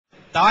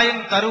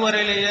தாயின்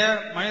கருவறையிலேயே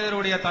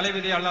மனிதருடைய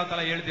தலைவிதியை அல்லாஹ்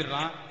தஆலா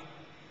எழுதிடுறான்.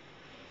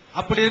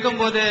 அப்படி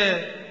இருக்கும்போது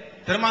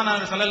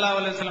பெருமானார் ஸல்லல்லாஹு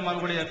அலைஹி வஸல்லம்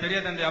அவர்களுடைய பெரிய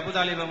தந்தை அபூ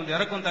தாலிப் வந்து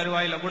இறக்கும்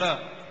தருவாயில கூட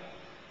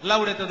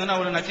அல்லாஹ்வுடைய தூதர்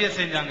அவரை நசிஹத்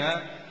செஞ்சாங்க,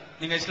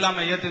 நீங்க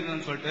இஸ்லாமை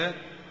ஏத்துக்கணும்னு சொல்லிட்டு.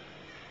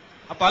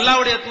 அப்ப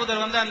அல்லாஹ்வுடைய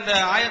தூதர் வந்து அந்த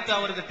ஆயத்து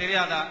அவருக்கு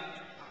தெரியாதா,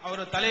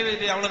 அவர்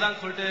தலைவிதி அவ்வளவுதான்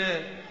சொல்லிட்டு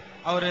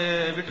அவரு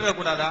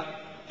விட்டுறக்கூடாதா,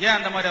 ஏன்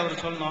அந்த மாதிரி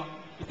அவர் சொல்லணும்?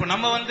 இப்ப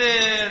நம்ம வந்து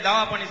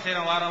தாவா பண்ணி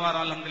செய்யறோம் வாரம்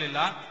வாரம்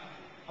அல்ஹம்துலில்லாஹ்.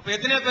 அப்ப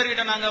எத்தனையோ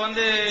பேர்கிட்ட நாங்க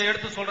வந்து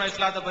எடுத்து சொல்றோம்,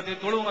 இஸ்லாத்தை பத்தி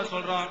தொழுவுங்க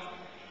சொல்றோம்,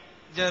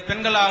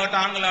 பெண்கள்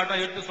ஆகட்டும் ஆண்கள்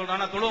ஆகட்டும் எடுத்து சொல்றோம்,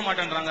 ஆனா தொழுவ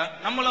மாட்டேன்றாங்க.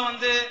 நம்மளும்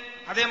வந்து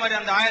அதே மாதிரி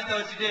அந்த ஆயத்தை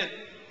வச்சுட்டு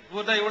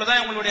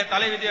இவ்வளவுதான் உங்களுடைய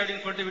தலைவிதி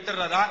அப்படின்னு சொல்லிட்டு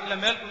விட்டுறதா, இல்ல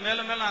மேலும்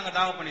மேலும் நாங்க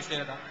தாவா பண்ணி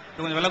செய்யறதா?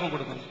 கொஞ்சம் விளக்கம்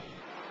கொடுக்கணும்.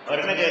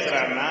 அவர் என்ன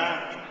கேட்கிறாருன்னா,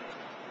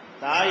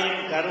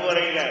 தாயின்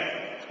கருவறையில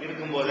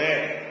இருக்கும்போதே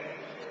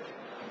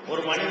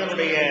ஒரு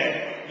மனிதனுடைய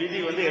விதி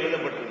வந்து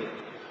எழுதப்பட்டது.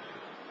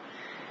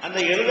 அந்த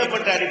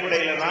எழுதப்பட்ட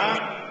அடிப்படையில தான்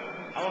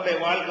அவனுடைய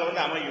வாழ்க்கை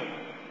வந்து அமையும்.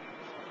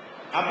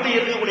 அப்படி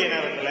இருக்கக்கூடிய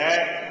நேரத்தில்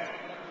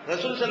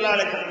ரசூல் ஸல்லல்லாஹு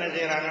அலைஹி வஸல்லம் என்ன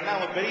செய்யறாங்கன்னா,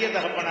 அவங்க பெரிய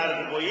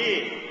தகப்பனாருக்கு போய்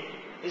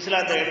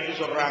இஸ்லாத்தை எடுத்து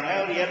சொல்றாங்க.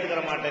 அவர்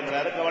ஏத்துக்கிற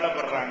மாட்டேங்கிறாரு,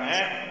 கவலைப்படுறாங்க.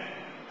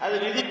 அது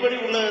விதிப்படி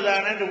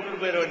உள்ளதுதானே,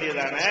 விட்டுட்டு போயிட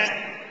வேண்டியதுதானே,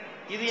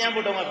 இது ஏன்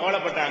போட்டு அவங்க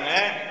கவலைப்பட்டாங்க,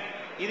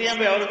 இது ஏன்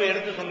போய் அவரு போய்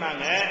எடுத்து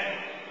சொன்னாங்க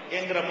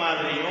என்கிற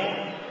மாதிரியும்.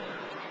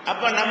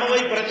 அப்ப நம்ம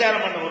போய்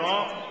பிரச்சாரம்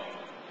பண்ணுகிறோம்,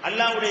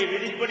 அல்லாஹ்வுடைய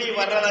விதிப்படி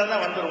வர்றதா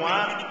தான்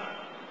வந்துருவான்,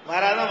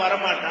 வராதான்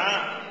வரமாட்டான்.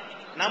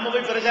 நம்ம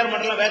போய் பிரச்சாரம்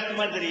பண்ணலாம், வேஸ்ட்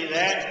மாதிரி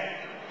தெரியுது,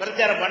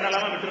 பிரச்சாரம்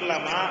பண்ணலாமா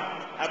விட்டுடலாமா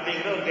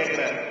அப்படிங்கிற ஒரு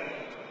கேட்கிறாரு.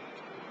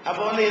 அப்ப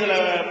வந்து இதுல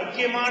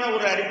முக்கியமான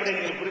ஒரு அடிப்படை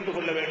நீங்கள் புரிந்து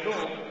கொள்ள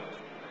வேண்டும்.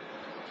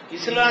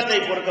 இஸ்லாத்தை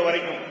பொறுத்த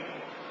வரைக்கும்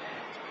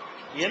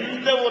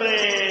எந்த ஒரு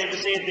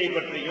விஷயத்தை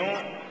பற்றியும்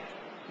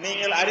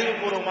நீங்கள்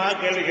அறிவுபூர்வமாக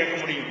கேள்வி கேட்க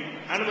முடியும்,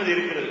 அனுமதி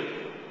இருக்கிறது.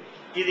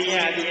 இது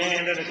ஏன் அது ஏன்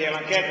என்ன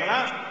செய்யலாம்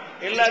கேட்கலாம்.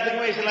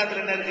 எல்லாத்துக்குமே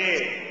இஸ்லாத்தில் என்ன இருக்கு,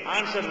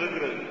 ஆன்சர்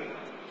இருக்கிறது.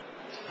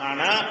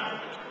 ஆனா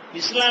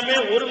இஸ்லாமே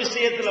ஒரு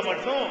விஷயத்துல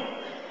மட்டும்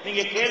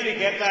நீங்க கேள்வி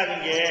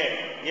கேட்காதீங்க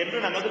என்று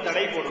நமக்கு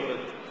தடை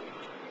போடுகிறது.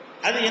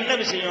 அது என்ன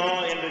விஷயம்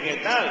என்று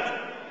கேட்டால்,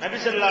 நபி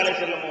ஸல்லல்லாஹு அலைஹி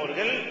வஸல்லம்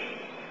அவர்கள்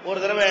ஒரு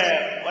தடவை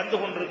வந்து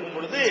கொண்டிருக்கும்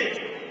பொழுது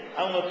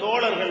அவங்க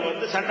தோழர்கள்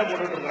வந்து சண்டை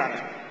போட்டுட்டு இருக்காங்க.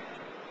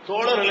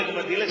 தோழர்களுக்கு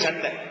மத்தியில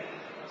சண்டை.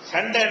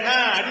 சண்டைன்னா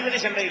அடிதடி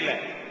சண்டை இல்ல,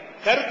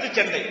 கருத்து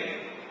சண்டை.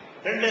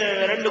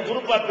 ரெண்டு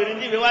குரூப்பா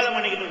பிரிஞ்சு விவாதம்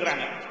பண்ணிக்கிட்டு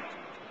இருக்கிறாங்க.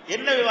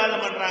 என்ன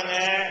விவாதம் பண்றாங்க?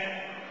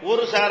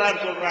 ஒரு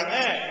சாரார் சொல்றாங்க,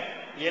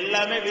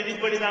 எல்லாமே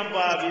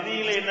விதிப்படிதான்ப்பா,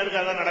 விதியில என்ன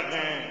இருக்கு அதான்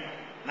நடக்கும்,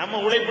 நம்ம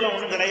உழைப்புல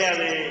ஒண்ணும்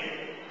கிடையாது,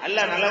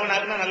 அல்லாஹ்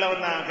நல்லவனாக்குனா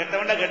நல்லவன் தான்,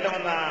 கெட்டவன்டா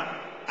கெட்டவன் தான்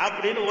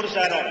அப்படின்னு ஒரு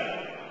சாரார்.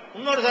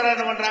 இன்னொரு சாரார்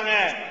என்ன பண்றாங்க,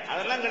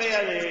 அதெல்லாம்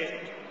கிடையாது,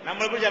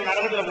 நம்மளை போய் சில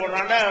நரகத்துல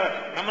போடுறாண்டா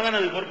நம்ம தானே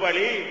அது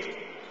பொறுப்பாளி,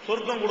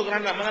 சொர்க்கம்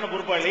கொடுக்குறான் நம்ம தானே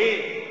பொறுப்பாளி,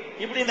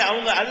 இப்படின்னு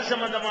அவங்க அது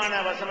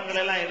சம்பந்தமான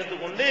வசனங்கள் எல்லாம்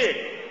எடுத்துக்கொண்டு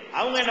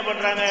அவங்க என்ன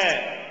பண்றாங்க,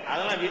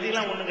 அதெல்லாம்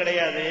விதிலாம் ஒண்ணும்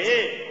கிடையாது,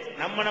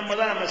 நம்ம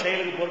தான் நம்ம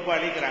செயலுக்கு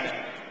பொறுப்பாளிக்கிறாங்க.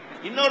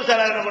 இன்னொரு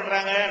சாரார் என்ன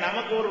பண்றாங்க,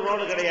 நமக்கு ஒரு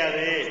ரோடு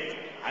கிடையாது,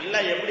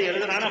 அல்லாஹ் எப்படி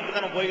எழுதுனாலும்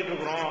அப்படித்தான் போய்கிட்டு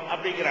இருக்கிறோம்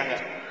அப்படிங்கிறாங்க.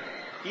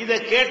 இதை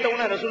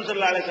கேட்டவுடனே ரசூல்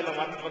ஸல்லல்லாஹு அலைஹி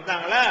வஸல்லம்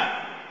வந்தாங்களா,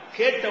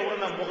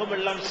 கேட்டவுடனே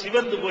முகமெல்லாம்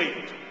சிவந்து போய்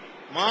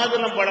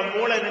மாதுளம் பழம்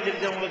போல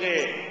நினைஞ்சிருச்சு அவங்களுக்கு,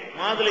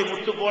 மாதுளை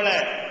முத்து போல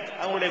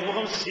அவங்களுடைய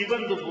முகம்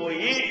சிவந்து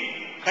போய்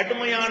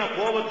கடுமையான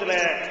கோபத்துல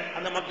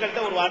அந்த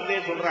மக்கள்கிட்ட ஒரு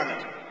வார்த்தையை சொல்றாங்க,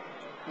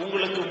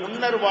 உங்களுக்கு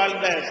முன்னர்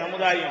வாழ்ந்த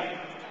சமுதாயம்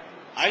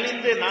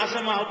அழிந்து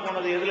நாசமாக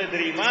போனது எதுல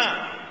தெரியுமா,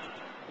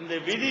 இந்த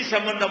விதி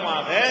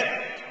சம்பந்தமாக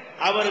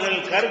அவர்கள்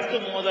கருத்து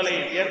மோதலை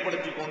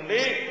ஏற்படுத்திக் கொண்டு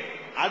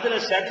அதுல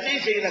சர்ச்சை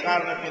செய்த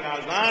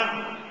காரணத்தினால்தான்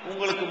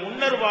உங்களுக்கு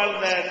முன்னர்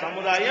வாழ்ந்த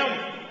சமுதாயம்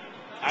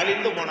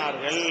அழிந்து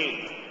போனார்கள்,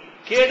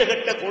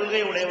 கேடுகட்ட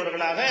கொள்கை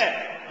உடையவர்களாக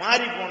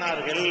மாறி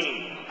போனார்கள்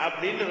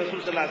அப்படின்னு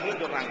ரசூல் ஸல்லல்லாஹு அலைஹி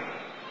வஸல்லம் சொல்றாங்க.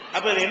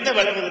 அப்ப இது என்ன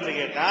விளங்குதுன்னு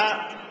கேட்டா,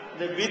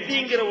 இந்த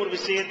விதிங்கிற ஒரு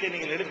விஷயத்தை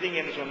நீங்கள்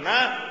எடுத்தீங்கன்னு சொன்னா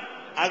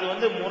அது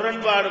வந்து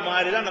முரண்பாடு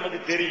மாதிரிதான் நமக்கு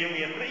தெரியும்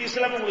என்று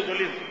இஸ்லாம் உங்களுக்கு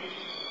சொல்லிருக்கு.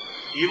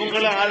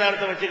 இவங்களும்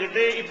ஆதாரத்தை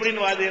வச்சுக்கிட்டு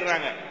இப்படின்னு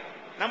வாதிடுறாங்க,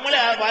 நம்மளே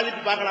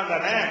வாதிட்டு பார்க்கலாம்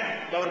தானே.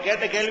 அவர்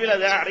கேட்ட கேள்வியில்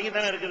அது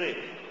அடங்கித்தானே இருக்குது.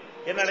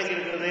 என்ன அடங்கி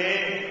இருக்கிறது?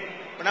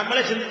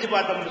 நம்மளே சிந்திச்சு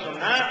பார்த்தோம்னு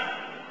சொன்னா,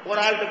 ஒரு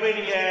ஆள்கிட்ட போய்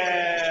நீங்க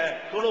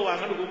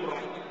தொழுவாங்கன்னு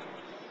கூப்பிடுறோம்,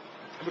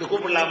 இப்படி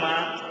கூப்பிடலாமா?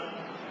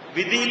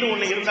 விதின்னு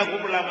ஒண்ணு இருந்தா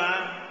கூப்பிடலாமா?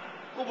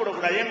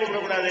 கூப்பிடக்கூடாது. ஏன்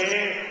கூப்பிடக்கூடாது?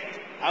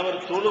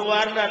 அவர்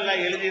தொழுவார்னு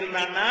அல்லாஹ் எழுதி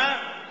இருந்தான்னா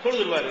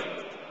தொழுதுருவாரு,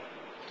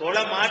 தொழ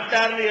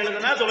மாட்டார்னு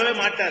எழுதுனா தொழவே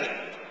மாட்டாரு.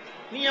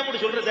 நீ அப்படி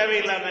சொல்ற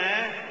தேவையில்லாம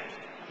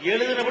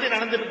எழுதுனபடி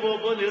நடந்துட்டு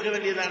போகும்போது இருக்க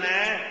வேண்டியதானே.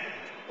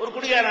 ஒரு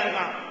குடிகாரன்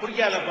இருக்கான்,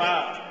 குடிக்காதப்பா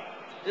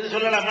இது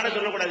சொல்லலாமான்னு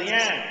சொல்லக்கூடாது.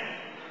 ஏன்?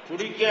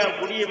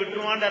 குடிய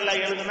விட்டுருவான்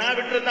அல்லாஹ் எழுதுனா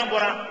விட்டுறதான்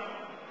போறான்,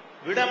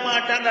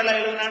 விடமாட்டான்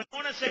அல்லாஹ் எழுதுனா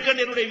போன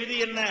செகண்ட் என்னுடைய விதி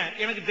என்ன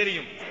எனக்கு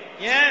தெரியும்.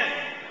 ஏன்?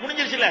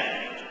 முடிஞ்சிருச்சுல.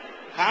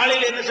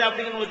 காலையில என்ன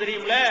சாப்பிட்டீங்கன்னு உங்களுக்கு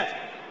தெரியும்ல,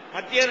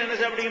 மத்தியானம் என்ன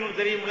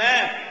சாப்பிட்டீங்கன்னு தெரியும்ல,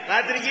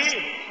 ராத்திரிக்கு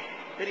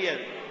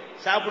தெரியாது,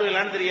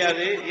 சாப்பிடுவீங்களான்னு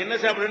தெரியாது, என்ன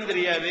சாப்பிடுன்னு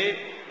தெரியாது.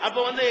 அப்ப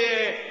வந்து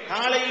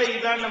காலையில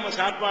இதான் நம்ம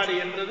சாப்பாடு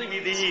என்றது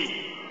விதி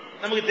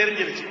நமக்கு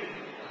தெரிஞ்சிருச்சு.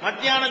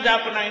 மத்தியானம்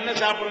சாப்பிட என்ன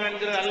சாப்பிடுவேன்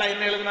அல்லாஹ்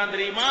என்ன எழுதுனா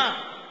தெரியுமா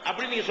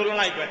அப்படின்னு நீங்க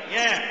சொல்லலாம். இப்ப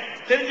ஏன்?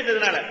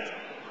 தெரிஞ்சிட்டதுனால.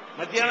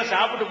 மத்தியானம்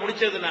சாப்பிட்டு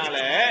முடிச்சதுனால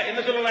என்ன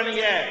சொல்லலாம்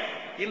நீங்க,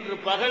 இன்று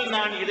பகல்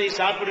நான் இதை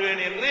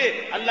சாப்பிடுவேன் என்று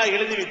அல்லாஹ்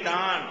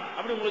எழுதிவிட்டான்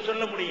அப்படி உங்களுக்கு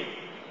சொல்ல முடியும்.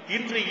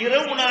 இன்று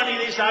இரவு நான்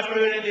இதை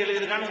சாப்பிடுவேன் என்று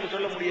எழுதியிருக்கான்னு உங்களுக்கு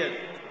சொல்ல முடியாது.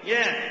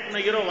 ஏன்,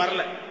 இன்னும் இரவு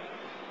வரல.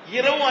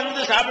 இரவு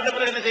வந்து சாப்பிட்ட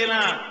பிறகு என்ன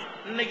செய்யலாம்,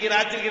 இன்னைக்கு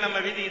ராத்திரிக்கு நம்ம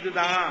விதி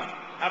இதுதான்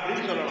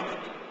அப்படின்னு சொல்லலாம்.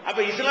 அப்ப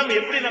இஸ்லாம்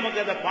எப்படி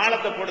நமக்கு அந்த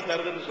பாலத்தை போட்டு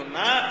தருதுன்னு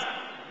சொன்னா,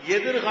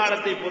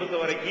 எதிர்காலத்தை பொறுத்த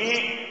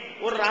வரைக்கும்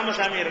ஒரு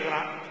ராமசாமி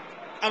இருக்கிறான்,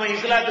 அவன்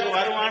இஸ்லாத்துக்கு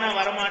வருவானா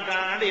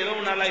வரமாட்டான் ஏதோ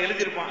நல்லா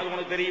எழுதியிருப்பான். அது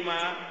உனக்கு தெரியுமா?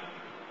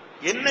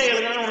 என்ன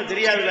எழுதுன்னு உனக்கு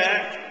தெரியாதுல,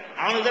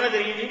 அவனுக்கு தானே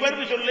தெரியும். நீ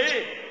பருப்பு சொல்லு.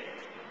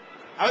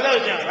 அவதான்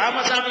விஷயம்.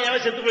 ராமசாமியாவே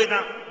செத்து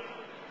போயிட்டான்,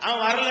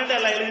 அவன் வரலன்னு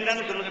எல்லாம்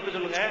எழுதிட்டான்னு சொல்லுங்க. இப்ப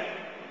சொல்லுங்க,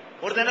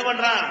 ஒருத்தன் என்ன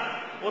பண்றான்,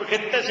 ஒரு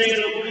கெட்ட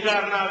செயல்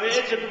குடிகாரனாவே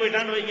செத்து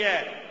போயிட்டான்னு வைங்க,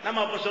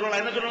 நம்ம அப்ப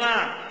சொல்லலாம். என்ன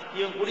சொல்லலாம்,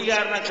 இவன்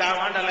குடிகாரனா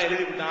சாவான் எல்லாம்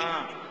எழுதிவிட்டான்.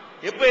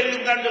 எப்ப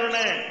எழுதிவிட்டான்னு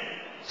சொல்லணும்,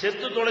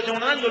 செத்து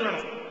தொலைச்சவன தான்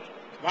சொல்லணும்.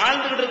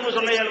 வாழ்ந்துகிட்டு இருக்கும்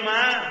சொல்ல இயலுமா?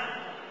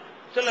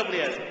 சொல்ல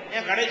முடியாது.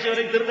 ஏன், கடைசி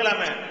வரைக்கும்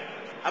திருத்தலாமே.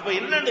 அப்ப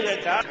என்னன்னு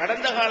கேட்டா,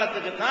 கடந்த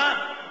காலத்துக்கு தான்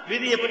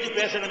விதியை பற்றி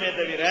பேசணுமே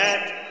தவிர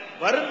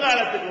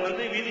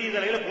வருங்காலத்துக்கு விதி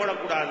இதழையில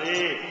போடக்கூடாது.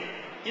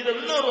 இதை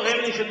இன்னொரு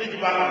வகையில நீ சிந்திச்சு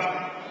பார்க்கலாம்.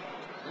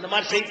 இந்த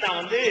மாதிரி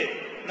செய்தான்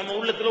நம்ம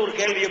உள்ளத்துல ஒரு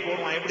கேள்வியை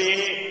போடுவான். எப்படி,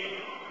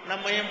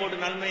 நம்ம ஏன்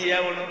போட்டு நன்மையை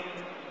ஏவணும்,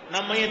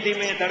 நம்ம ஏன்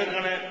தீமையை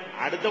தடுக்கணும்,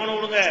 அடுத்தவனை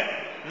விடுங்க,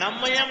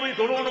 நம்ம ஏன் போய்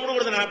தொழுவணும் கூட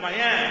கொடுத்து நினைப்பான்.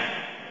 ஏன்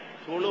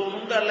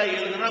தொழுவணும் அல்ல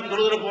எழுதுனா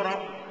தொழுதுற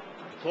போறோம்,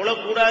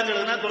 தொழக்கூடாதுன்னு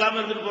எழுதுனா தொழாம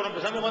இருந்துட்டு போறோம்,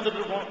 பேசாம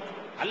வந்துட்டு இருப்போம்.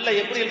 அல்ல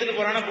எப்படி எழுதிட்டு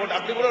போறானா போட்டு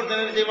அப்படி கூட ஒரு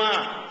என்ன செய்வான்,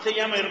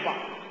 செய்யாம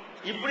இருப்பான்.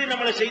 இப்படி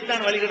நம்மளை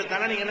செய்தான்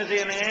வழிகெடுத்தானா நீங்க என்ன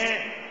செய்யணும்,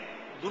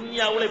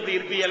 துன்யாவுல இப்படி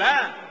இருப்பீங்களா,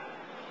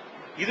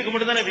 இதுக்கு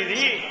மட்டும் தானே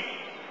விதி,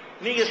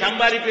 நீங்க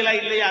சம்பாதிப்பீங்களா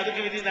இல்லையா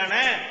அதுக்கு விதி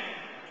தானே.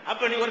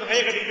 அப்ப நீ ஒரு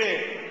கையை கட்டிட்டு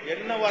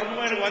என்ன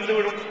வரணுமோ எனக்கு வந்து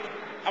விடும்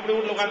அப்படி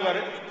வீட்டுல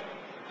உட்காந்துவாரு.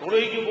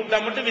 தொழுகைக்கு கூப்பிட்டா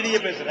மட்டும் விதியை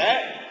பேசுற,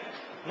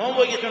 நோன்பு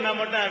வைக்க சொன்னா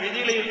மட்டும்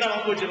விதியில இருந்தா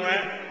நோன்பு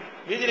வச்சிருவேன்,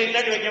 விதியில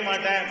இல்லாட்டி வைக்க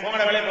மாட்டேன்,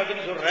 போங்கட வேலையை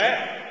பார்த்துன்னு சொல்ற.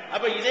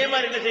 அப்ப இதே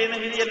மாதிரி என்ன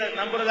செய்யணும், விதியை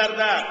நம்புறதா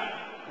இருந்தா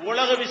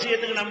உலக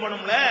விஷயத்துக்கு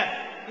நம்பணும்ல,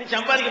 நீ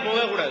சம்பாதிக்க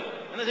போகவே கூடாது.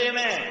 என்ன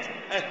செய்யணும்,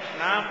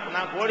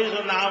 நான்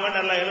கோடீஸ்வரன் ஆவன்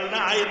நல்லா எழுதுனா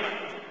ஆயிரம்,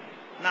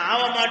 நான்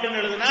ஆவ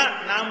மாட்டேன்னு எழுதுனா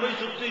நான்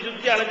போய் சுத்தி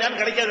சுத்தி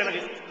அலைஞ்சான்னு கிடைக்காது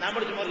எனக்கு, நான்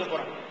படிச்சு மறுக்க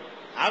போறேன்.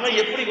 அவன்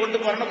எப்படி கொண்டு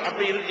போறானோ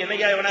அப்படி இருக்கு.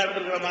 என்னைக்கா எவனா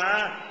இருந்திருக்கிறோமா,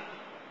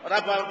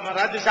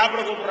 ராத்திரி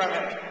சாப்பிட கூப்பிடுறாங்க,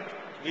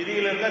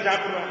 விதியில இருந்தா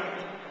சாப்பிடுவேன்,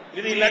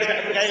 விதி இல்லாட்டி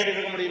அப்படி கை கட்டி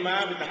இருக்க முடியுமா,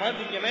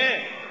 சமாளிக்கணும்.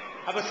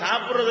 அப்ப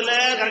சாப்பிடுறதுல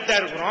கரெக்டா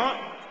இருக்கிறோம்,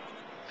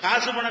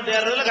 காசு பணம்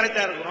தேர்றதுல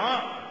கரெக்டா இருக்கிறோம்.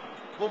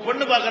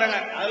 பொண்ணு பாக்குறாங்க,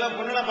 அதெல்லாம்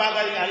பொண்ணுலாம்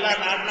பாக்காதீங்க,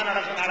 எல்லாம் நாடுனா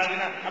நடக்கும்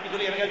நாடாதீங்க அப்படி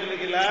சொல்லி எனக்கா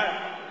சொல்லிக்கல,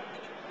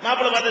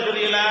 மாப்பிள்ளை பார்த்தா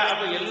சொல்லிக்கல.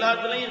 அப்ப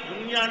எல்லாத்துலயும்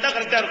துன்யாண்டா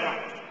கரெக்டா இருக்கான்.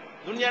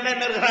 துன்யாண்டா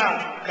என்ன இருக்கிறான்,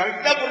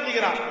 கரெக்டா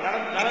புரிஞ்சுக்கிறான்.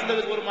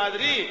 நடந்ததுக்கு ஒரு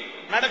மாதிரி,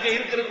 நடக்க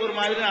இருக்கிறதுக்கு ஒரு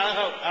மாதிரி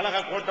அழகா அழகா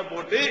கோட்டை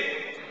போட்டு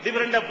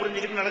டிஃபரெண்டா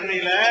புரிஞ்சுக்கிட்டு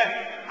நடக்கிறீங்கள.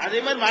 அதே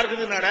மாதிரி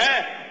மார்க்கத்துக்கு நட,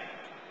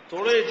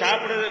 தொழில்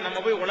சாப்பிடுறது நம்ம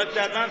போய்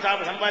உழைச்சா தான்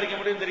சம்பாதிக்க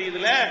முடியும்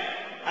தெரியுதுல,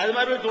 அது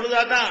மாதிரி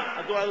தொழுதாதான்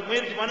அது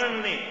முயற்சி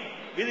பண்ணணும். நீ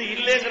விதி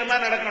இல்லைங்கிற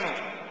மாதிரி நடக்கணும்.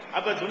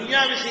 அப்ப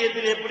துன்யா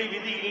விஷயத்தில் எப்படி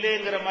விதி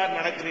இல்லைங்கிற மாதிரி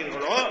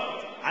நடக்கிறீர்களோ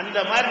அந்த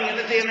மாதிரி நீங்க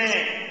என்ன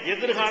செய்யணும்,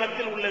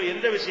 எதிர்காலத்தில் உள்ள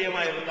எந்த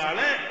விஷயமா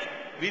இருந்தாலும்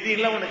விதி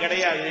எல்லாம் ஒண்ணு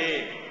கிடையாது,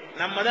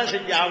 நம்ம தான்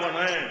செஞ்சு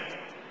ஆகணும்,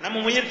 நம்ம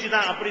முயற்சி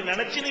தான் அப்படி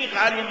நினைச்சு நீங்க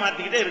காரியம்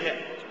மாத்திக்கிட்டே இருங்க.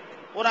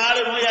 ஒரு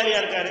ஆளு நோயாளியா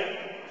இருக்காரு,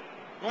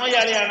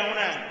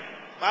 நோயாளியானவன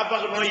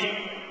பாப்பாக்கு நோய்,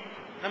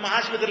 நம்ம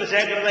ஆஸ்பத்திரியில்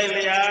சேர்க்கிறதா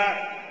இல்லையா,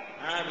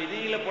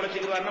 விதியில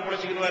பொழைச்சிக்கிடுவாருன்னா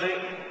பொழைச்சிக்கிடுவாரு,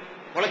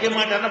 பொழைக்க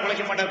மாட்டாருன்னா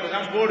பொழைக்க மாட்டாரு,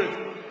 பேசாம போடு,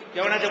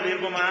 எவனாச்சும் அப்படி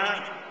இருப்போமா,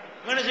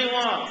 என்ன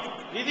செய்வோம்,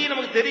 விதி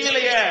நமக்கு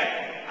தெரியலையே,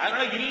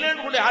 அதனால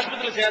இல்லைன்னு கூட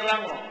ஆஸ்பத்திரியில்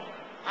சேர்றாங்க.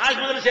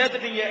 ஆஸ்பத்திரியில்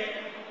சேர்த்துட்டீங்க,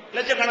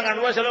 லட்சக்கணக்கான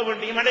ரூபாய் செலவு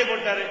பண்ணிட்டீங்க, மண்டையை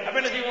போட்டாரு, அப்ப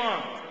என்ன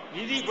செய்வோம்,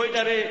 விதி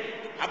போயிட்டாரு,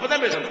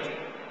 அப்பதான் பேசணும்.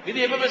 விதி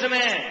எப்ப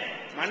பேசணும்,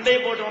 மண்டையை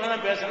போட்டவன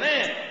தான்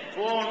பேசணும்.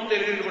 போகணும்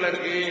எழுதிட்டுக்குள்ள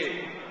இருக்கு,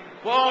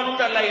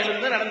 போகணும் அல்ல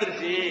எழுந்து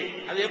நடந்துருச்சு,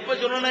 அது எப்ப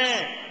சொல்லணும்,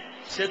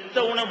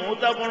 செத்தவன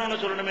மூத்தா போனவன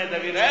சொல்லணுமே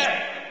தவிர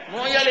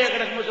நோயாளியை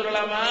கிடக்கும்போது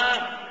சொல்லலாமா,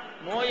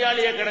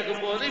 நோயாளியை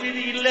கிடக்கும் போது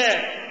விதி இல்ல,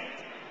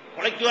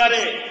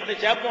 உழைக்குவாரு அப்படி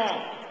சேர்ப்போம்,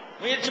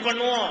 முயற்சி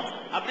பண்ணுவோம்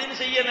அப்படின்னு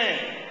செய்யணும்.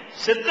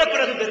 செத்த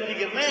பிறகு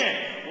தெரிஞ்சுக்கிறேன்,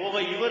 ஓ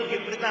இவருக்கு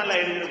இப்படித்தான்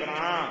எல்லாம்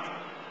எழுதியிருக்கிறான்,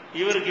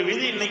 இவருக்கு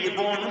விதி இன்னைக்கு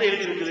போகணும்னு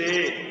எழுதியிருக்குது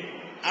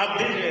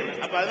அப்படின்னு.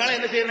 அப்ப அதனால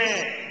என்ன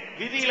செய்யணும்,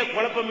 விதியில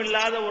குழப்பம்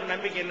இல்லாத ஒரு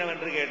நம்பிக்கை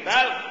என்னவென்று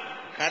கேட்டால்,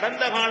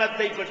 கடந்த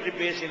காலத்தை பற்றி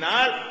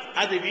பேசினால்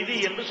அது விதி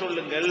என்று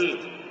சொல்லுங்கள்,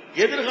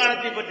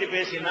 எதிர்காலத்தை பற்றி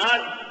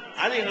பேசினால்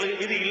அது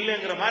எங்களுக்கு விதி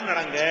இல்லைங்கிற மாதிரி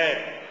நடங்க,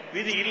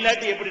 விதி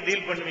இல்லாட்டி எப்படி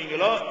டீல்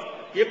பண்ணுவீங்களோ,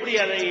 எப்படி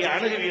அதை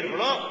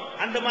அணுகுவீர்களோ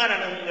அந்த மாதிரி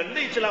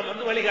அணுகுங்கள்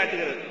இஸ்லாம்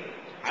வழிகாட்டுகிறது.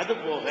 அது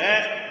போக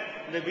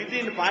இந்த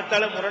விதின்னு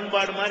பார்த்தாலே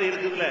முரண்பாடு மாதிரி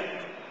இருக்குதுல்ல,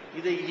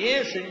 இதை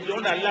ஏன்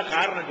செஞ்சோன்னு அல்லாஹ்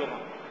காரணம்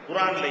சொல்றான்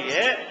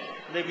குர்ஆன்லயே.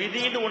 இந்த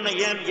விதின்னு உன்னை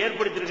ஏன்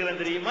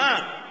ஏற்படுத்தியிருக்கிறேன் தெரியுமா,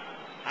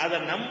 அதை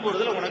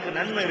நம்புறதுல உனக்கு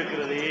நன்மை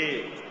இருக்கிறது.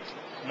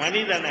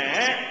 மனிதனை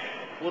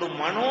ஒரு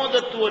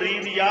மனோதத்துவ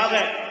ரீதியாக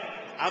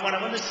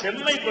அவனை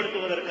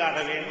செம்மைப்படுத்துவதற்காக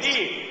வேண்டி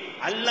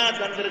அல்லாஹ்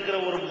தந்திருக்கிற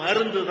ஒரு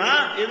மருந்து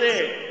தான் இது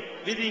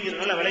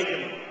விதிங்கிறதுனால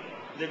விளைக்கணும்.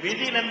 இந்த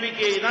விதி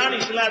நம்பிக்கை தான்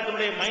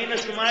இஸ்லாத்தினுடைய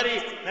மைனஸ் மாதிரி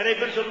நிறைய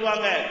பேர்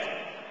சொல்லுவாங்க,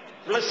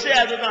 பிளஸ்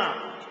அதுதான்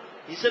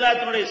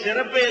இஸ்லாத்தினுடைய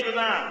சிறப்பே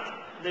இதுதான்.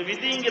 இந்த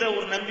விதிங்கிற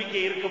ஒரு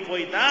நம்பிக்கை இருக்க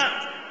போய் தான்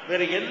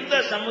வேற எந்த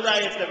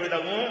சமுதாயத்தை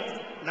விடவும்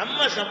நம்ம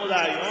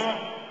சமுதாயம்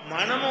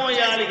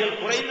மனநோயாளிகள்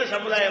குறைந்த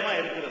சமுதாயமா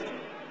இருக்கிறது.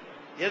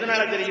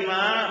 எதனால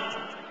தெரியுமா?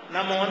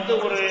 நம்ம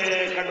ஒரு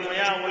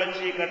கடுமையா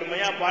உழைச்சி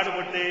கடுமையா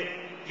பாடுபட்டு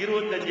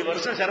 25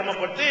 வருஷம்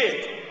சிரமப்பட்டு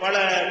பல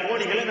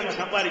கோடிகளை நம்ம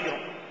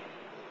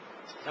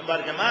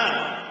சம்பாதிச்சோமா,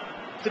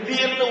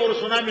 திடீர்னு ஒரு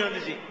சுனாமி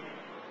வந்துச்சு,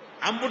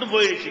 அம்புட்டு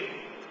போயிடுச்சு,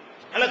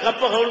 அல்ல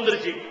கப்ப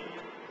கவுழ்ந்துருச்சு,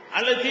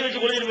 அல்ல தீ வச்சு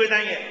குளிச்சுட்டு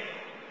போயிட்டாங்க.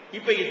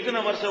 இப்ப இத்தனை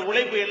வருஷம்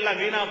உழைப்பு எல்லாம்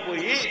வீணா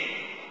போய்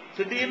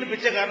திடீர்னு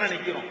பிச்சைக்காரனா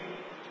நிக்கிறோம்.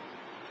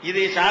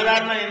 இது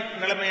சாதாரண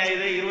நிலைமையா?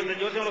 இது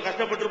 25 வருஷம் எவ்வளவு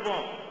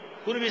கஷ்டப்பட்டிருப்போம்.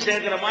 குருவி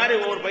சேர்க்கிற மாதிரி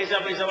ஒவ்வொரு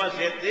பைசாவா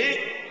சேர்த்து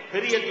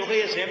பெரிய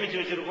தொகையை சேமிச்சு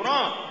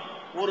வச்சிருக்கிறோம்.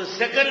 ஒரு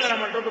செகண்ட்ல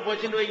நம்ம விட்டு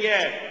போச்சுன்னு வைங்க,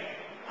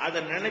 அதை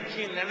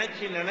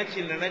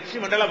நினைச்சு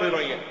மண்டலா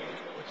போயிடுவாங்க.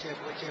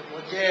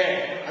 போச்சே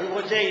அது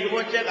போச்சே இது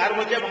போச்சே கார்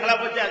போச்சே பங்களா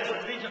போச்சே அது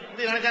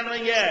நினைச்சான்னு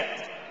வைங்க,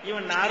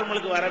 இவன்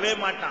நார்மலுக்கு வரவே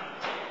மாட்டான்,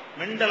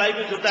 மெண்டல்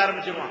ஆகி சுத்த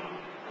ஆரம்பிச்சிருவான்.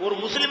 ஒரு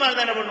முஸ்லிமா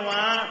இருந்தா என்ன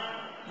பண்ணுவான்?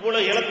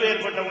 இவ்வளவு இழப்பு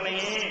ஏற்பட்ட உடனே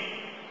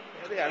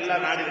அல்லா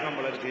நாடி இருக்கான்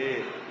போல இருக்கு,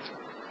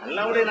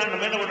 அல்லாவுடைய நான்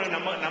நம்ம என்ன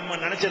பண்ணுவோம், நம்ம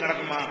நினைச்சு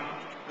நடக்குமா?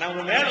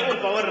 நம்ம மேல ஒரு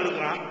பவர்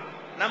இருக்கிறான்,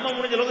 நம்ம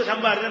முடிஞ்ச அளவுக்கு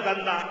சம்பாதிச்சு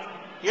தந்தான்,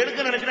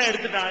 எடுக்க நினைச்சுனா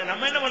எடுத்துட்டான்,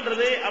 நம்ம என்ன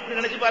பண்றது அப்படி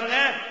நினைச்சு பாருங்க,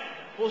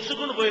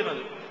 பொசுக்குன்னு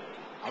போயிடும்.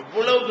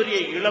 அவ்வளவு பெரிய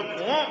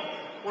இழப்பும்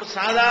ஒரு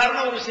சாதாரண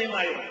ஒரு விஷயம்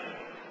ஆயிடும்.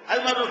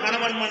 அது மாதிரி ஒரு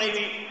கணவன்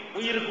மனைவி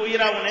உயிருக்கு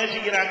உயிரா அவங்க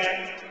நேசிக்கிறாங்க.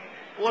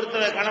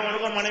 ஒருத்தர்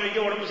கணவனுக்கும்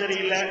மனைவிக்கும் உடம்பு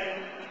சரியில்லை,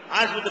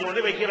 ஆஸ்பத்திரி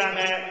கொண்டு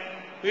வைக்கிறாங்க,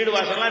 வீடு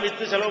வாசல்லாம்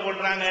வித்து செலவு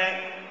பண்றாங்க,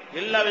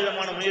 எல்லா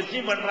விதமான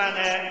முயற்சியும்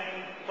பண்றாங்க.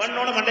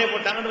 பண்ணோட மண்டையை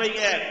போட்டாங்கன்னு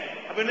வைங்க,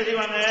 அப்ப என்ன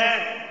செய்வாங்க?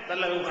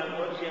 நல்ல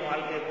போச்சு,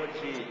 வாழ்க்கையை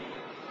போச்சு,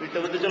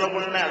 வீட்டை வித்து செலவு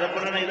பண்ண, அதை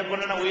பண்ண இதை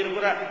பண்ண,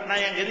 உயிருக்கு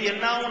நான் எங்க எது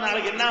என்ன ஆகும்,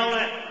 நாளைக்கு என்ன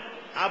ஆகும்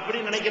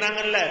அப்படின்னு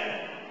நினைக்கிறாங்கல்ல.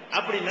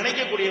 அப்படி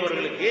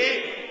நினைக்கக்கூடியவர்களுக்கு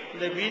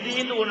இந்த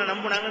விதின்னு ஒண்ணு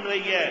நம்பினாங்கன்னு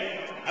வைங்க,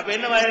 அப்ப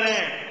என்ன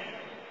ஆயிரும்?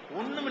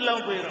 ஒண்ணும்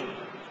இல்லாம போயிடும்.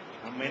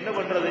 நம்ம என்ன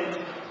பண்றது?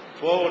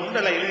 போகணும்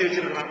எல்லாம் எழுதி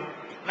வச்சிருக்கான்,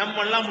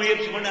 நம்ம எல்லாம்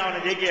முயற்சி பண்ணி அவனை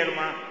ஜெயிக்க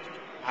இயலுமா?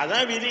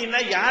 அதான் விதினா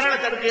யாரால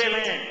தடுக்க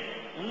இயலும்?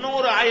 இன்னும்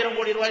ஒரு 1000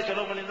 கோடி ரூபாய்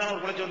செலவு பண்ணி தான்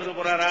ஒரு குறைச்சி வந்துட்டு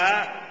போறாரா?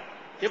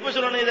 எப்ப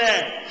சொல்லணும்? இத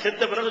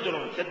செத்த பிறகு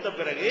சொல்லணும். செத்த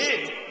பிறகு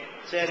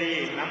சரி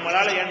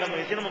நம்மளால ஏண்ட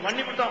முயற்சி நம்ம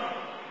பண்ணிவிட்டோம்,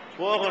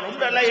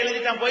 போகணும் எல்லாம்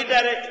எழுதிட்டான்,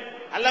 போயிட்டாரு,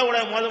 அல்லாஹ்வோட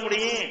மோத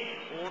முடியும்.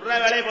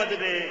 வேலையை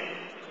பார்த்துட்டு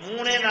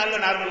 3 நாள்ல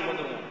நார்மலுக்கு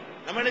வந்துருவோம்.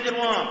 நம்ம என்ன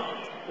செய்வோம்?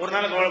 ஒரு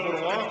நாள்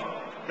கவலைப்படுவோம்,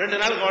 2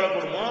 நாள்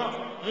கவலைப்படுவோம்,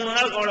 3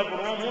 நாள்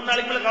கவலைப்படுவோம், 3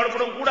 நாளைக்கு மேல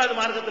கவலைப்படவும் கூடாது.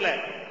 மார்க்கத்துல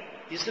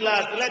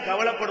இஸ்லாத்துல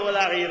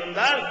கவலைப்படுவதாக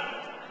இருந்தால்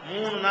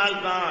 3 நாள்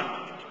தான்.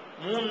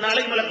 3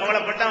 நாளைக்கு மேல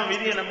கவலைப்பட்ட அவன்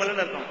விதியை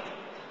நம்பலன்னு அர்த்தம்.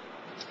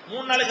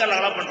 3 நாளைக்கு அல்ல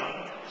கவலைப்படுறான்.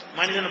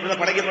 மனிதன்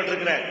அப்படிதான்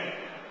படைக்கப்பட்டிருக்கிற.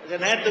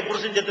 நேற்று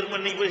புருஷன் செத்துருக்கும்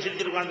இன்னைக்கு போய்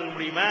சிரிச்சிட்டு உட்கார்ந்துக்க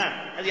முடியுமா?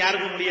 அது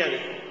யாருக்கும் முடியாது.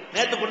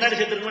 நேற்று பொண்டாடி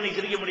செத்துருக்கும் நீங்க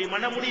சிரிக்க முடியுமா?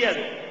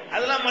 முடியாது.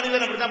 அதெல்லாம்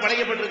மனிதன் அப்படித்தான்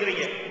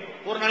படைக்கப்பட்டிருக்கிறீங்க.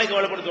 ஒரு நாளைக்கு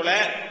கவலைப்படுத்தோல,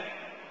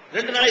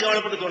 2 நாளைக்கு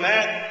கவலைப்படுத்தோல,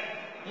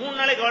 3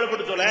 நாளைக்கு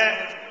கவலைப்படுத்தோல,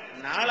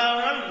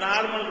 4ஆவது நாள்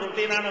நார்மல்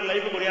ரொட்டீனான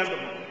லைஃப்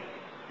கொடியாந்துடும்.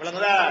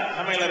 விளங்குதா?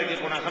 சமையல் அறைக்கு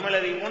போனோம், சமையல்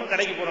அறைக்கு போகணும்,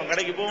 கடைக்கு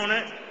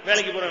போகணும்,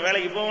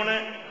 வேலைக்கு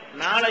போகணும்.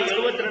 நாளை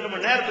 72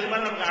 மணி நேரத்துக்கு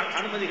மேல நமக்கு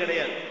அனுமதி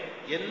கிடையாது.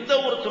 எந்த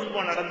ஒரு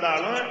துன்பம்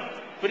நடந்தாலும்,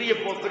 பெரிய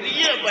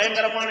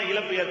பயங்கரமான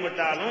இழப்பு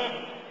ஏற்பட்டாலும்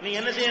நீங்க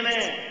என்ன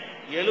செய்யணும்?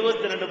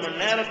 72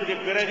 மணி நேரத்துக்கு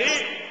பிறகு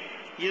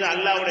இது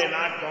அல்லாஹ்வுடைய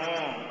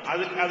நாட்டம்,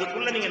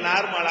 அதுக்குள்ள நீங்க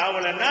நார்மல்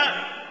ஆகலன்னா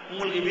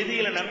உங்களுக்கு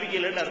விதியில நம்பிக்கை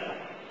இல்லைன்னு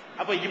அர்த்தம்.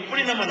 அப்ப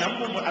இப்படி நம்ம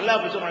நம்பும்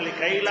அல்லாஹ் சொன்னாலே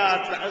கைலா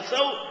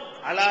தஸவ்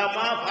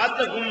அலாமா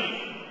பாத்தகும்,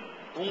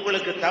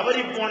 உங்களுக்கு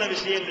தவறி போன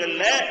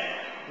விஷயங்கள்ல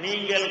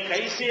நீங்கள்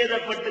கை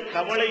சேதப்பட்டு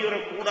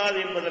கவலையுறக்கூடாது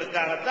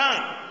என்பதற்காகத்தான்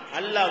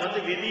அல்லாஹ்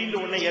விதின்னு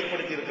ஒன்றை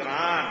ஏற்படுத்தி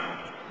இருக்கிறான்.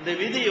 இந்த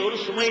விதி ஒரு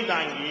சுமை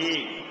தாங்கி,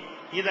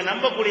 இதை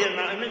நம்பக்கூடிய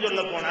இன்னும்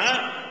சொல்ல போனா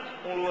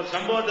உங்களுக்கு ஒரு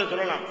சம்பவத்தை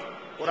சொல்லலாம்.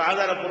 ஒரு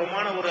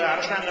ஆதாரப்பூர்வமான ஒரு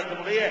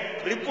அரசாங்கத்தினுடைய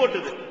ரிப்போர்ட்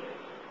இது.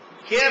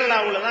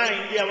 கேரளாவில் தான்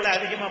இந்தியாவில்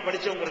அதிகமா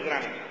படிச்சவங்க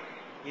இருக்கிறாங்க.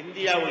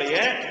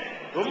 இந்தியாவிலேயே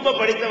ரொம்ப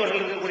படித்தவர்கள்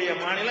இருக்கக்கூடிய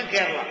மாநிலம்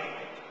கேரளா.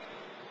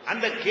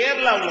 அந்த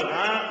கேரளாவில்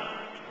தான்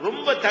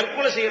ரொம்ப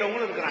தற்கொலை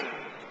செய்யறவங்க இருக்கிறாங்க.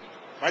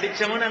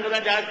 படிச்சவன்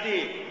அங்கதான் ஜாஸ்தி,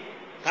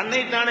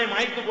 தன்னைத்தானே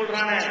மாய்த்து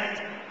கொள்றான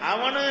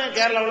அவனும்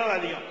கேரளாவில்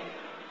அதிகம்.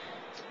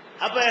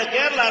 அப்ப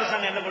கேரளா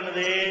அரசாங்கம் என்ன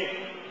பண்ணுது?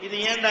 இது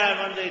ஏண்டா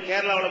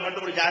கேரளாவில்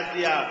மட்டும்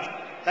ஜாஸ்தியா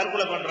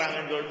தற்கொலை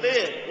பண்றாங்கன்னு சொல்லிட்டு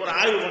ஒரு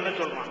ஆய்வு பண்ண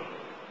சொல்றான்.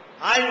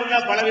 ஆய்வுன்னா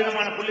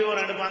பலவிதமான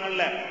புள்ளிவிவரம்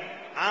எடுப்பாங்கல்ல.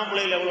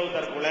 ஆம்பளையில் எவ்வளவு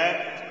தற்கொலை,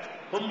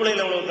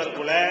 பொம்பளையில் எவ்வளவு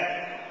தற்கொலை,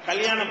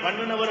 கல்யாணம்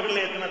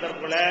பண்ணினவர்கள் எத்தனை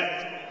தற்கொலை,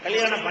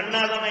 கல்யாணம்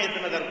பண்ணாதவன்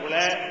எத்தனை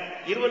தற்கொலை,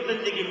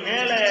 25க்கு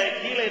மேல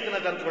கீழே எத்தனை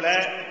தற்கொலை,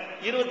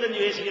 25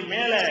 வயசுக்கு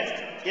மேல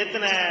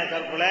எத்தனை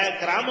தற்கொலை,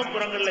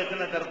 கிராமப்புறங்கள்ல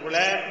எத்தனை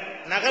தற்கொலை,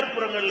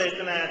 நகர்ப்புறங்கள்ல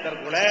எத்தனை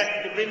தற்கொலை,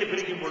 இப்படின்னு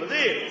பிரிக்கும்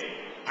பொழுது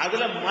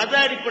அதுல மத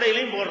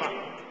அடிப்படையிலையும் போடுறான்.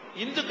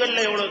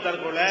 இந்துக்கள்ல எவ்வளவு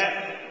தற்கொலை,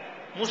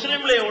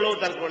 முஸ்லிம்ல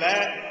எவ்வளவு தற்கொலை,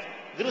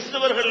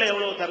 கிறிஸ்தவர்கள்ல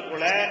எவ்வளவு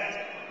தற்கொலை,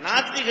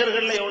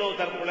 நாத்திகர்கள்ல எவ்வளவு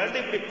தற்கொலை,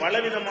 இப்படி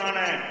பலவிதமான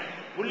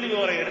புள்ளி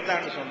விவரம்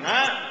எடுத்தான்னு சொன்னா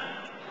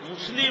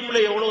முஸ்லீம்ல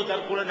எவ்வளவு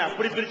தற்கொலை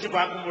அப்படி பிரிச்சு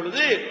பார்க்கும்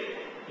பொழுது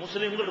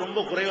முஸ்லீம்கள் ரொம்ப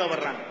குறைவா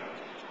வர்றாங்க.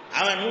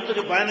 அவன்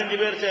 100க்கு 15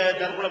 பேர்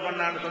தற்கொலை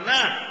பண்ணான்னு சொன்னா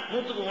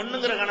 100க்கு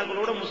 1ங்கிற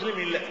கணக்குல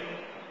முஸ்லீம் இல்லை.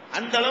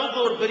 அந்த அளவுக்கு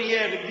ஒரு பெரிய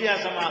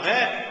வித்தியாசமாக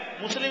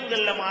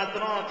முஸ்லிம்கள்ல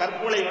மாத்திரம்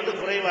தற்கொலை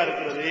குறைவா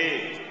இருக்கிறது.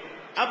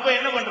 அப்ப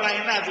என்ன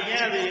பண்றாங்கன்னா, அது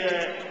ஏன், அது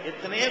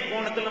எத்தனையோ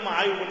கோணத்தில் நம்ம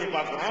ஆய்வு பண்ணி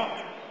பார்க்கிறோம்.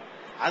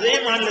 அதே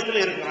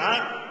மாநிலத்தில்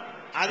இருக்கிறான்,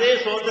 அதே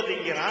சோத்தை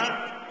திங்கிறான்,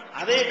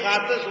 அதே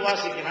காற்றை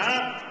சுவாசிக்கிறான்,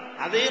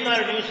 அதே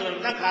மாதிரி நியூஸ்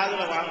தான்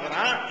காதுல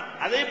வாங்குறான்,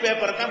 அதே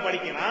பேப்பரை தான்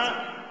படிக்கிறான்,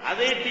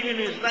 அதே டிவி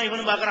நியூஸ் தான்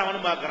இவனும் பார்க்கறான்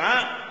அவனும்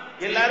பார்க்கறான்.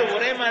 எல்லாரும்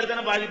ஒரே மாதிரி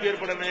தானே பாதிப்பு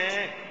ஏற்படணும்.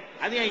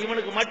 அது ஏன்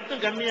இவனுக்கு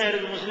மட்டும் கம்மியா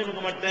இருக்கு,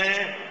 முஸ்லீமுக்கு மட்டும்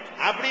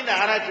அப்படின்னு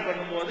ஆராய்ச்சி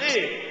பண்ணும்போது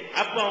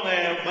அப்ப அவங்க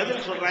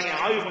பதில் சொல்றாங்க,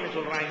 ஆய்வு பண்ணி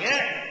சொல்றாங்க,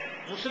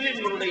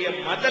 முஸ்லிம்களுடைய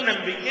மத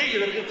நம்பிக்கை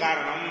இதற்கு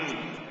காரணம்.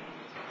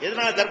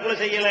 எதனால தற்கொலை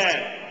செய்யல?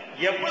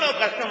 எவ்வளவு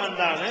கஷ்டம்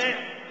வந்தாலும்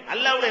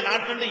அல்லாஹ்வுடைய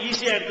நாட்டிலிருந்து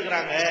ஈஸியா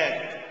எடுத்துக்கிறாங்க,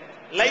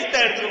 லைட்டா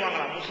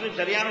எடுத்துக்குவாங்களாம். முஸ்லீம்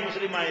சரியான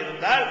முஸ்லீமா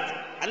இருந்தால்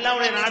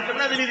அல்லாஹ்வுடைய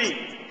நாட்டுன்னு அது விதி.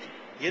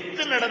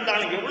 எது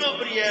நடந்தாலும், எவ்வளவு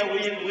பெரிய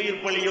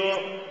உயிர் பலியோ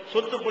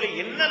சொத்து பலி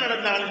என்ன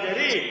நடந்தாலும்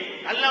சரி,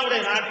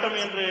 அல்லாஹ்வுடைய நாட்டம்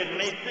என்று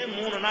நினைத்து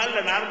 3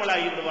 நாள்ல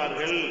நார்மலாகி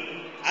விடுவார்கள்.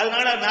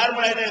 அதனால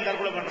நார்மலாக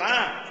தற்கொலை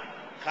பண்றான்.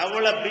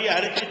 கவலை அப்படி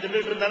அரிச்சு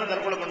தின்னுட்டு இருந்தாலும்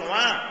தற்கொலை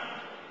பண்ணுவான்.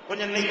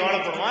 கொஞ்சம் இன்னைக்கு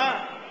கவலைப்படுவான்,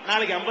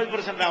 நாளைக்கு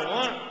 50%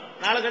 ஆகும்,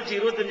 நாளை கழிச்சு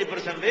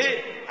 25%,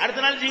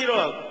 அடுத்த நாள்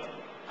 0.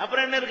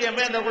 அப்புறம் என்ன இருக்கு,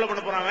 என் தற்கொலை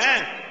பண்ண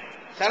போறான்?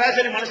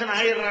 சராசரி மனுஷன்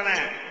ஆயிடுறானே.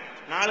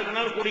 நாளுக்கு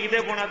நாள்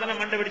கூடிக்கிட்டே போனா தானே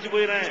மண்டை வெடிச்சு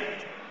போயிடுறேன்,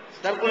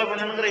 தற்கொலை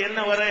பண்ணணுங்கிற என்ன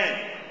வரும்.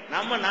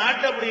 நம்ம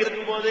நாட்டு அப்படி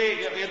இருக்கும்போது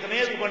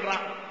எத்தனையோ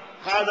பண்றான்.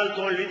 காதல்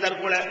தோல்வி,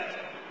 தற்கொலை.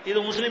 இது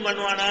முஸ்லீம்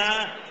பண்ணுவானா?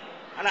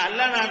 ஆனா அல்ல,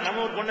 நான்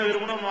நம்ம ஒரு பொண்ணை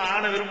விரும்பணும்,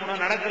 ஆணை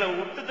விரும்பணும், நடக்கல,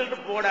 விட்டு தட்டு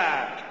போடா,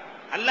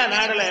 அல்ல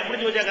நாடல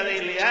முடிஞ்சு வச்சா கதை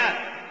இல்லையா?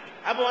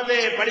 அப்ப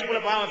படிப்புல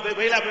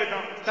வெயிலா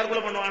போயிட்டோம்,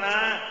 தற்கொலை பண்ணுவானா?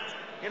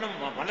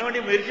 என்ன பண்ண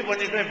வேண்டிய முயற்சி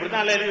பண்ணிட்டோம்,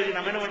 இப்படிதான் அல்ல எழுதி,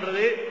 நம்ம என்ன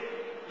பண்றது?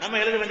 நம்ம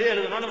எழுத வேண்டியது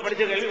எழுதணும், நம்ம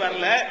படிச்ச கேள்வி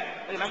வரல,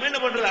 நம்ம என்ன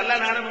பண்றது? அல்ல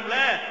நாடணும்ல,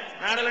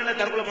 நாடல என்ன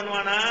தற்கொலை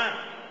பண்ணுவானா?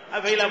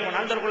 வெயிலா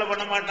போனாலும் தற்கொலை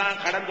பண்ண மாட்டான்,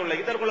 கடன்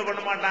தொல்லைக்கு தற்கொலை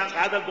பண்ண மாட்டான்,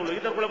 காதல்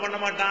தொல்லைக்கு தற்கொலை பண்ண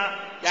மாட்டான்,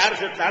 யார்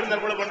செத்தாலும்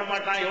தற்கொலை பண்ண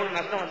மாட்டான், எவ்வளவு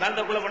நஷ்டம் வந்தாலும்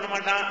தற்கொலை பண்ண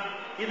மாட்டான்.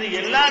 இது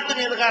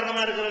எல்லாத்துக்கும் எது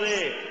காரணமா இருக்கிறது?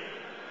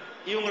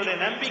 இவங்களுடைய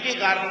நம்பிக்கை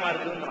காரணமா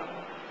இருக்குங்கிறான்.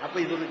 அப்ப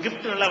இது ஒரு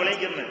கிஃப்ட், நல்லா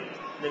விளைக்கணும்.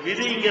 இந்த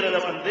விதிங்கிறத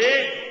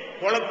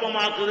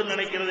குழப்பமாக்குதுன்னு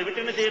நினைக்கிறத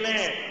விட்டு என்ன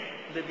செய்யணும்?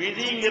 இந்த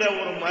விதிங்கிற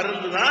ஒரு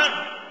மருந்து தான்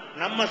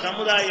நம்ம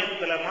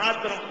சமுதாயத்தில்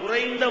மாத்திரம்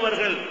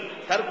குறைந்தவர்கள்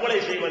தற்கொலை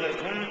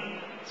செய்வதற்கும்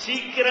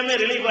சீக்கிரமே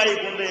ரிலீவ் ஆகி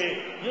கொண்டு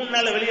 3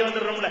 நாள்ல வெளியே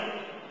வந்துடுறோம்ல.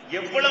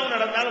 எவ்வளவு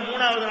நடந்தாலும்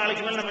 3வது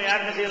நாளைக்கு மேல நம்ம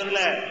யாருன்னு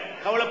செய்யறதுல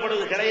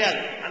கவலைப்படுவது கிடையாது.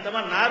 அந்த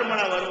மாதிரி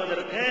நார்மலா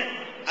வருவதற்கு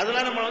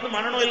அதெல்லாம் நம்ம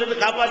மனநோயிலிருந்து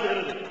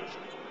காப்பாத்துகிறது.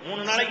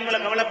 3 நாளைக்கு மேல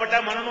கவலைப்பட்டா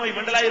மனநோய்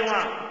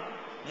மெண்டலாயிருவான்.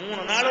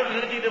 3 நாளோட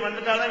நிறுத்திட்டு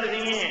வந்துட்டாலும் இந்த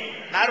செய்யும்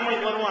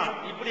நார்மலுக்கு வருவான்.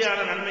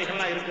 இப்படியான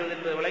நன்மைகள்லாம் இருக்குது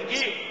என்று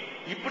விளங்கி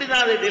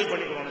இப்படிதான் அதை டீல்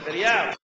பண்ணிக்கணும். சரியா?